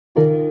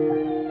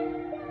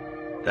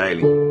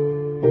Daily.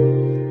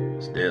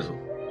 It's Dizzle.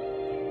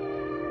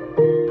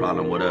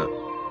 Problem, what up?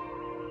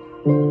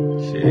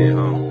 Shit,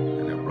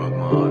 and that broke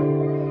my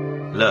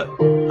heart.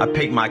 Look, I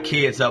pick my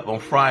kids up on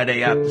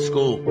Friday after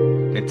school,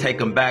 then take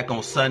them back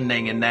on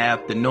Sunday in the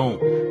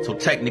afternoon. So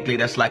technically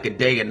that's like a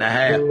day and a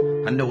half.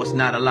 I know it's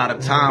not a lot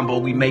of time, but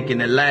we making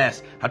it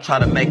last. I try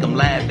to make them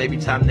laugh every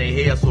time they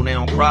hear so they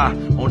don't cry.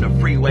 On the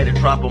freeway to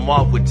drop them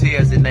off with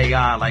tears in their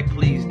eye. Like,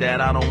 please,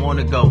 Dad, I don't want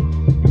to go.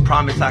 You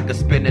promised I could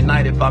spend the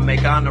night if I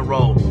make honor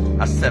roll.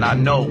 I said I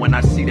know when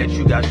I see that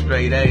you got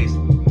straight A's.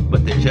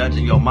 But the judge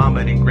and your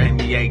mama didn't grant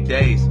me 8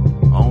 days.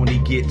 I only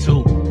get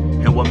 2.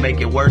 And what make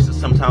it worse is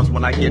sometimes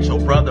when I get your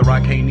brother, I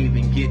can't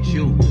even get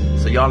you.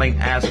 So y'all ain't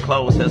as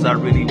close as I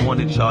really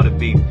wanted y'all to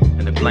be.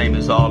 And the blame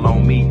is all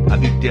on me. I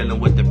be dealing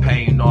with the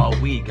pain all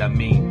week. I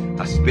mean,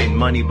 I spend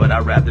money, but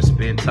I'd rather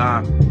spend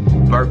time.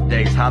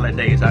 Birthdays,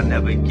 holidays, I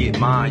never get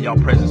mine. Y'all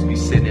presents be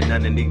sitting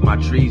underneath my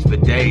trees for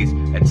days.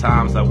 At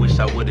times I wish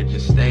I would've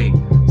just stayed,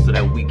 so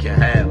that we can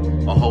have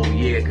a whole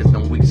year, cause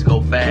them weeks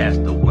go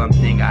fast. The one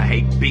thing I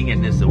hate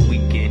being is a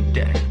weekend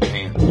day.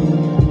 Man,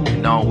 you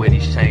know, wear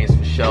these chains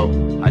for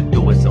sure. I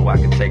do it so I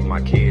can take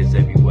my kids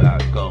everywhere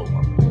I go.